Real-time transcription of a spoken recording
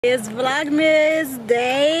It's Vlogmas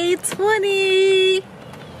day 20.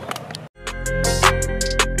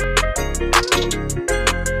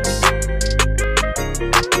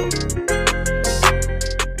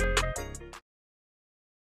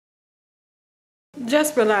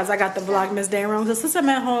 Just realized I got the Vlogmas day wrong. So since I'm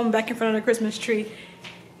at home back in front of the Christmas tree,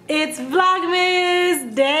 it's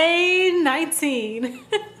Vlogmas day 19.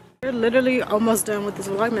 We're literally almost done with this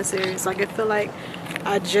Vlogmas series. Like, I feel like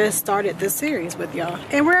I just started this series with y'all.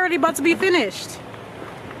 And we're already about to be finished.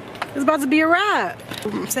 It's about to be a wrap.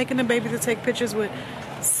 I'm taking the baby to take pictures with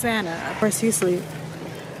Santa. Where's he asleep?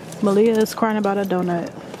 Malia is crying about a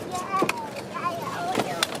donut.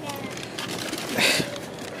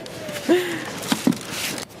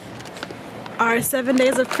 Our 7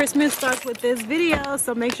 days of Christmas starts with this video,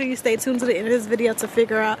 so make sure you stay tuned to the end of this video to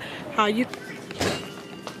figure out how you...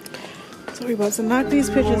 So we're about to knock these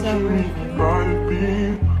pictures out, right?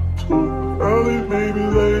 Early, maybe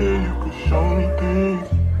later, you could show me things.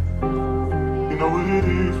 You know what it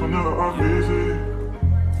is whenever I visit.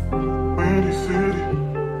 Windy City.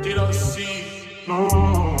 Did I see? No.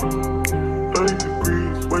 30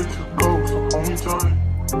 degrees, way to go, so hold me tight.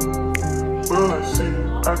 Will I see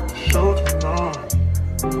you at the show tonight?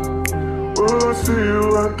 Will I see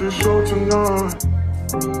you at the show tonight?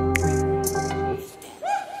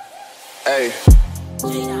 Hey.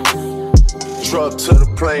 Truck to the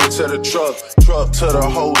plane, to the truck to the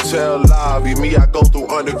hotel lobby. Me, I go through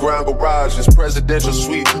underground garages, presidential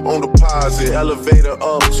suite on deposit, elevator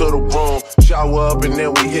up to the room, shower up and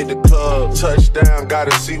then we hit the club. Touchdown,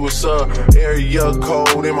 gotta see what's up. Area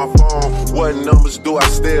code in my phone. What numbers do I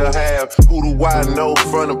still have? Who do I know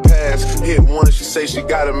from the past? Hit one, she say she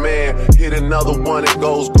got a man. Hit another one, it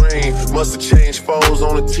goes green. Must have changed foes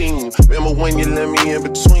on the team. Remember when you let me in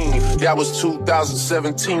between? That was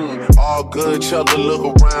 2017. All good, chuck a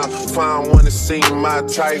look around, find one to see my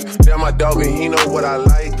type. Damn, my dog and he know what I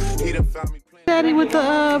like. He done found me playing. Daddy with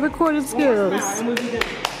the recording skills.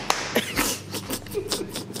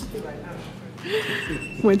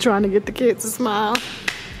 When trying to get the kids to smile.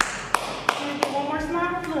 One more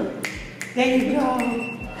smile. Look. There you go.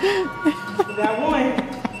 We got one.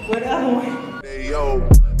 What the other one? Hey, yo,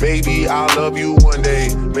 baby, I'll love you one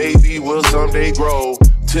day. Maybe we'll someday grow.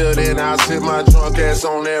 Till then, I'll sit my drunk ass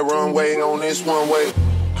on that runway, on this one way.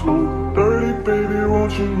 2:30, baby,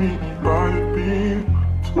 won't you meet me by the beam?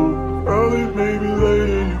 Too early, maybe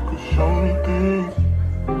later, you could show me things.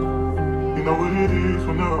 You know what it is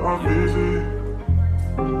whenever I visit.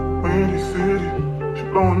 Windy City, she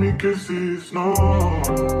blowing me kisses, no.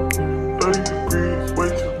 30 degrees, way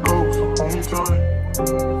to go, so hold me tight.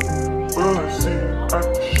 Will I see you at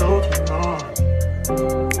the show tonight?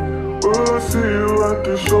 Will I see you at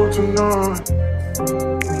the show tonight?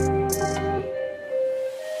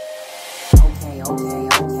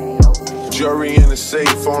 Jury in the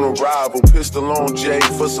safe on arrival. Pistol on J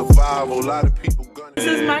for survival. A lot of people gunning. This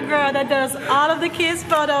is my girl that does all of the kids'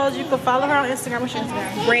 photos. You can follow her on Instagram. What's your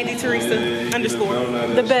Instagram? Brandy Teresa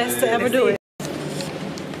 _. The best to ever do it.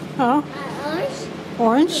 Huh?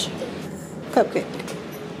 Orange? Cupcake.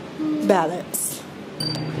 Balance.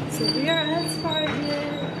 So we are at Target.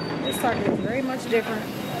 This Target is very much different.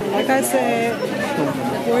 Like I said,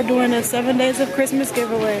 we're doing a 7 days of Christmas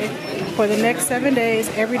giveaway. For the next 7 days,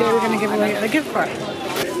 every day we're gonna give away a gift card.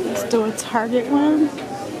 Let's do a Target one.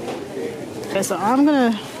 Okay, so I'm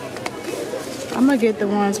gonna get the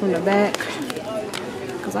ones from the back,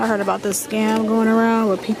 because I heard about this scam going around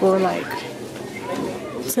where people are like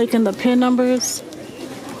taking the PIN numbers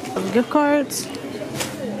of gift cards.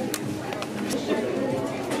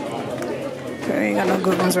 Okay, ain't got no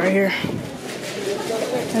good ones right here.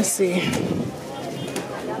 Let's see.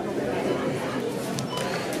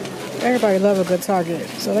 Everybody love a good Target,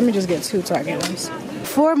 so let me just get 2 Target ones.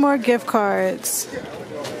 4 more gift cards.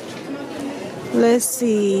 Let's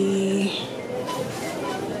see.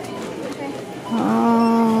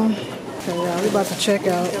 Okay, y'all, we about to check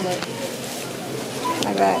out.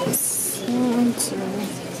 I got 1, 2.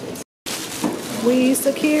 We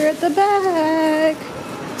secured the bag.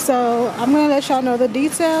 So I'm gonna let y'all know the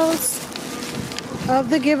details of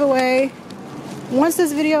the giveaway once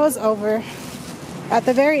this video is over. At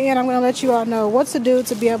the very end, I'm going to let you all know what to do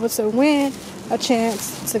to be able to win a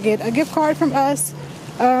chance to get a gift card from us.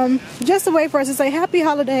 Just a way for us to say happy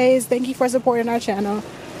holidays. Thank you for supporting our channel.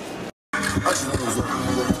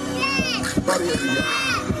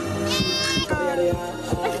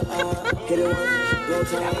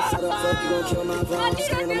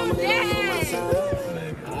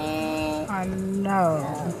 I know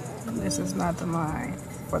this is not the line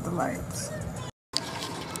for the lights.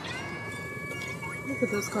 Look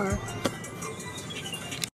at this car.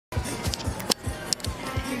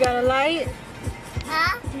 got a light?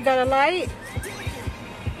 Huh? You got a light?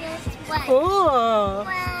 Yes, white. Cool. Wow.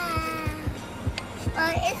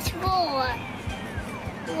 It's more.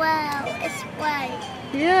 Wow, it's white.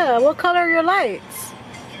 Yeah, what color are your lights?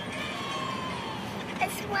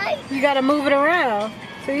 It's white. You gotta move it around.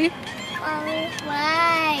 See? Oh, it's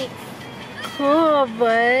white. Cool,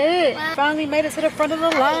 but Wow. finally made it to the front of the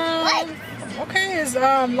line. Okay, his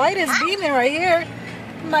light is beaming right here.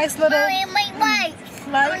 Nice little Mommy, my white.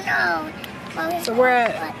 light. Oh, no. Mommy, So we're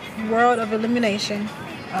at World of Illumination.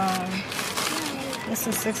 It's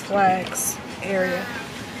the Six Flags area.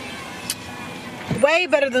 Way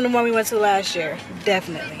better than the one we went to last year.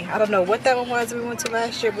 Definitely. I don't know what that one was we went to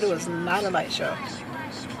last year, but it was not a light show.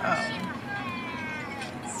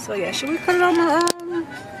 So yeah, should we cut it on the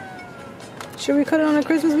should we cut it on the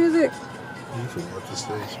Christmas music? You forgot the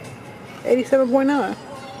station. 87.9.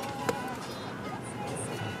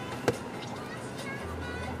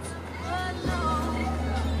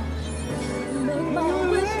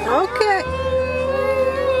 Okay.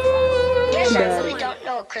 Guess I really don't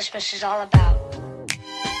know what Christmas is all about.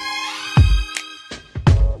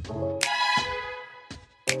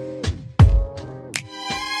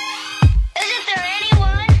 Isn't there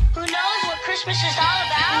anyone who knows what Christmas is all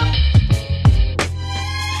about?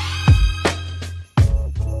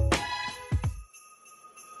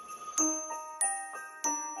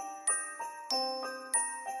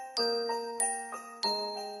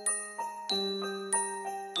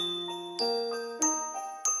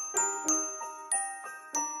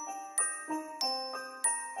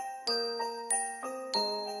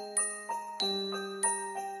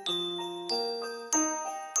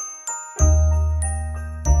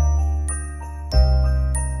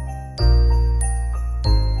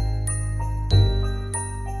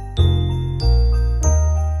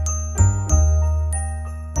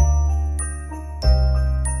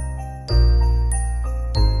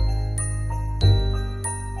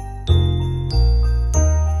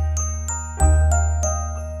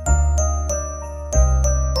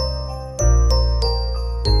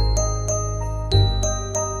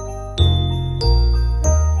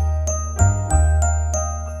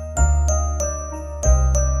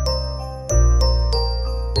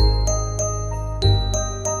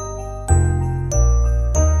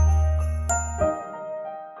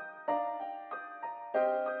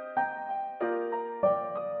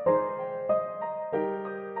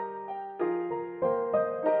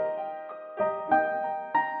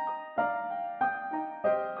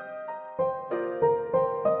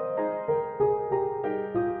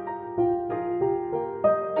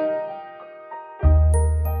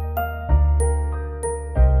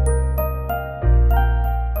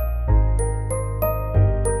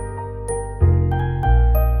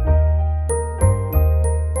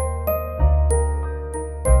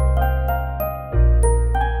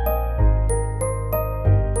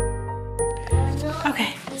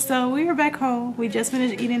 So we are back home. We just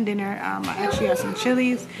finished eating dinner. I actually had some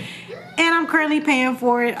Chili's and I'm currently paying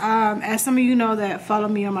for it. As some of you know that follow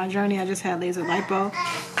me on my journey, I just had laser lipo,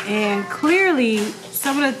 and clearly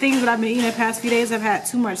some of the things that I've been eating the past few days have had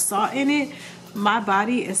too much salt in it. My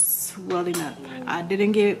body is swelling up. I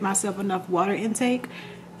didn't give myself enough water intake.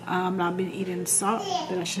 I've been eating salt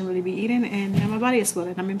that I shouldn't really be eating, and now my body is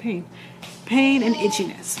swelling. I'm in pain and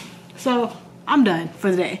itchiness. So I'm done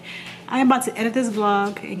for the day. I am about to edit this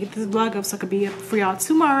vlog and get this vlog up so I can be up for y'all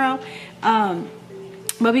tomorrow.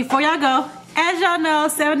 But before y'all go, as y'all know,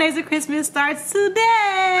 7 Days of Christmas starts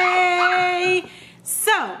today.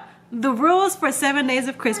 So the rules for 7 Days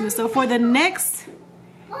of Christmas. So for the next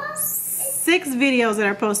 6 videos that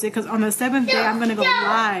are posted, because on the 7th day I'm gonna go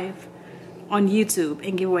live on YouTube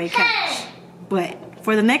and give away cash. But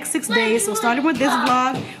for the next 6 days, so starting with this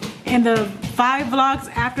vlog and the 5 vlogs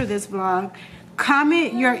after this vlog,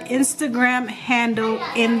 comment your Instagram handle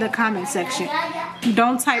in the comment section.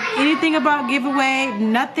 Don't type anything about giveaway,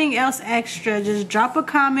 nothing else extra. Just drop a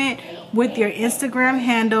comment with your Instagram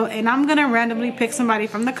handle, and I'm gonna randomly pick somebody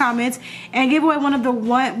from the comments and give away one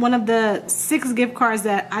of the 6 gift cards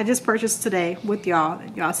that I just purchased today with y'all.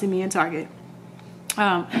 Y'all see me in Target.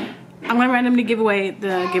 I'm gonna randomly give away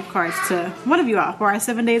the gift cards to one of you all for our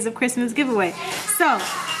 7 Days of Christmas giveaway. So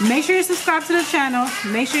make sure you subscribe to the channel.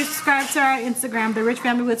 Make sure you subscribe to our Instagram,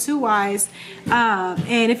 DaRichFamily with 2 Y's.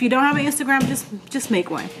 And if you don't have an Instagram, just make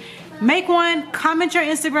one. Make one, comment your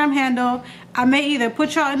Instagram handle. I may either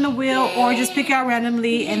put y'all in the wheel or just pick y'all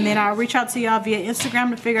randomly, and then I'll reach out to y'all via Instagram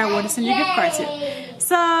to figure out where to send your gift card to.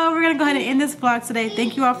 So we're gonna go ahead and end this vlog today.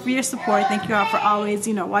 Thank you all for your support. Thank you all for always,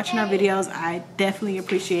 watching our videos. I definitely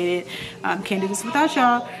appreciate it. Can't do this without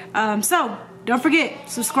y'all. So don't forget,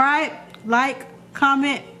 subscribe, like,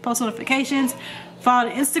 comment, post notifications, follow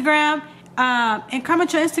the Instagram, and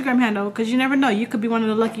comment your Instagram handle, because you never know, you could be one of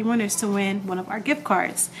the lucky winners to win one of our gift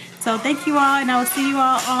cards. So thank you all, and I will see you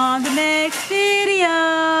all on the next video.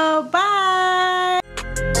 Bye.